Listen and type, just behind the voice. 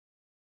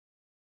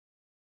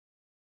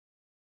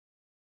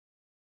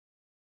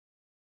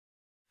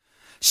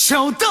衝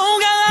動が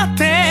あっ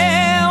て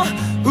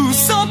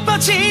嘘っぱ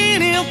ち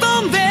に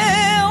飛んで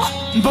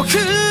僕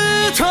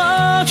と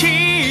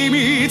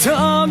君と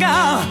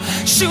が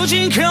主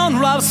人公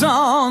のラブ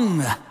ソン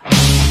グ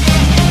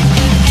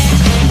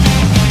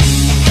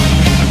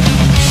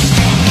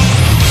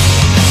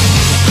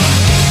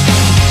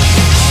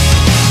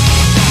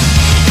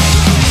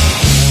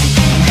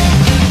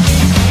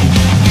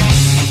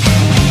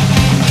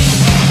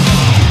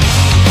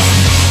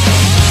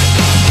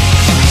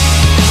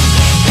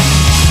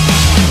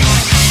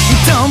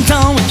どん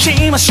どん行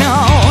きましょう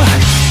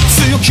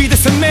強気で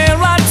攻め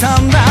られた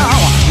んだ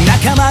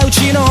仲間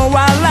内の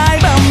笑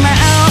い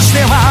話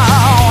で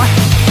は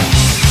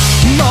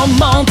悶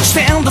々とし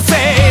てんだぜ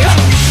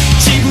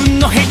自分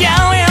の部屋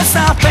へ去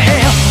って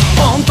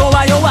本当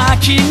は弱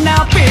気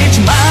なビッ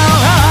チマ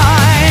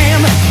イ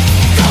ン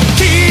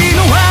時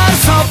の悪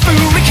さぶり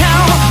か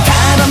た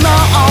だの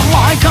思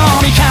い込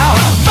みか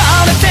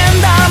バレて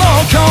んだ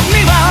ろう君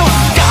は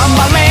頑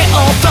張れ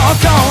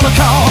男の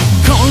子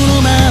こ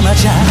のまま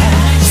じゃ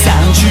35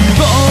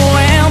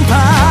連敗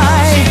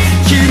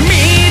君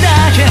だ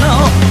け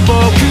の僕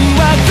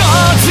はご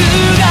つ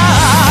が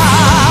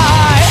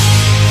い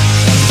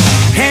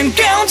変幻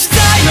自在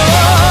の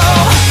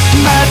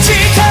マジ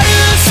カル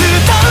ス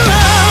ター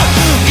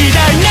偉大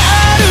な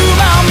る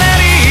マメ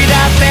リーだ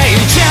って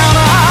いいじゃな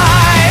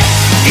い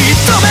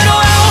糸目の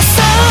青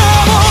さ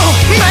も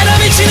まだ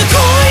道に越え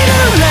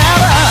るな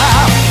ら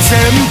全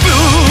部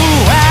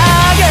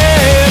あげ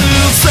る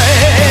ぜ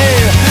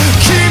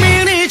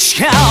君に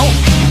誓う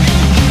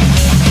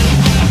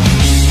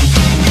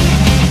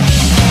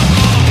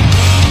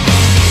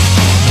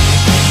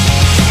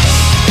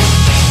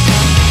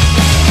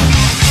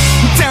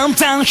だん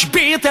だん響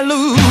いてる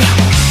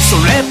そ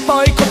れっ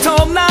ぽいこ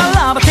と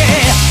並べて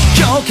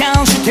共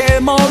感して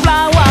も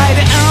らわい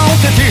でアウ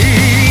トデ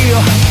ィ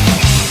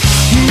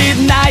ミ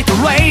ッドナイト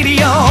ラデ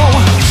ィオ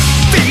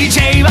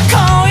DJ はこ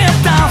うやっ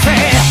たぜ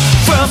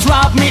First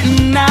love み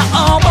んな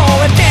覚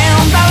えて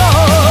んだろ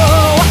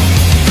う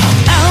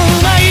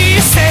甘い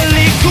セ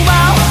リフは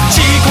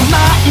自己満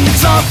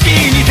足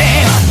にで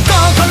心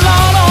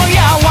の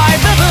やわい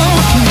部分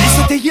見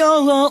せてよ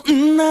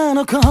女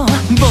の子僕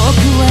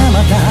は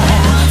まだ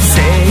精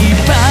一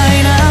杯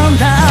なん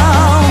だ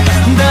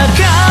だか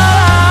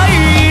ら急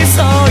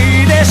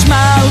いでしま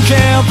うけ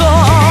ど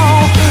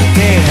手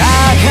垢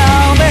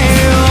で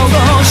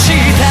汚し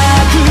た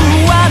く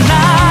はな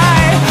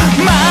い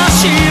真っ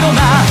白な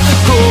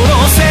この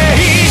青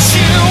春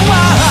は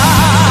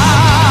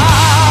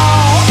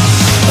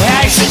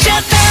愛しちゃ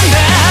ったんだ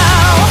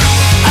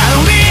あ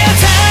りえ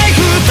たい二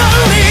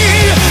人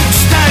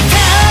伝えた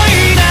い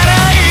なら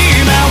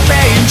今で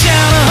いいんじゃ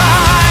な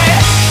い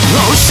教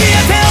え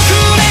てく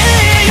れ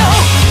よ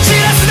散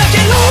らすだけ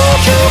の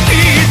キューピ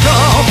ッド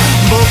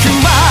僕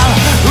は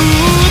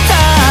歌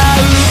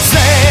うぜ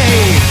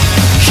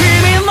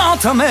君の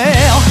ため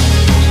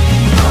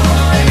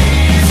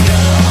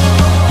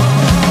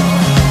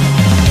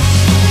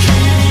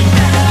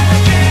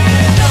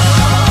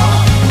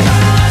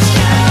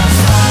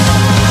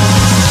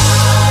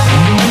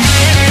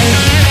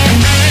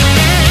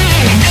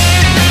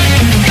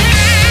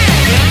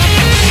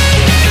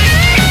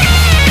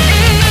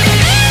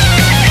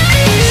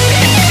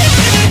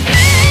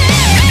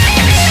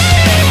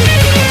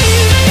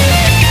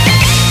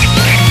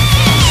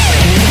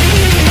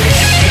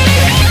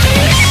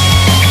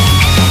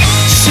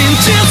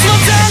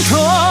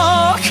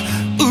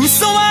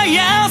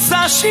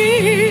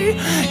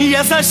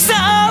優しさ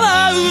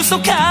は嘘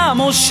か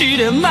もし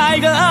れな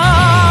い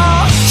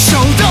が衝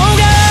動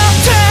が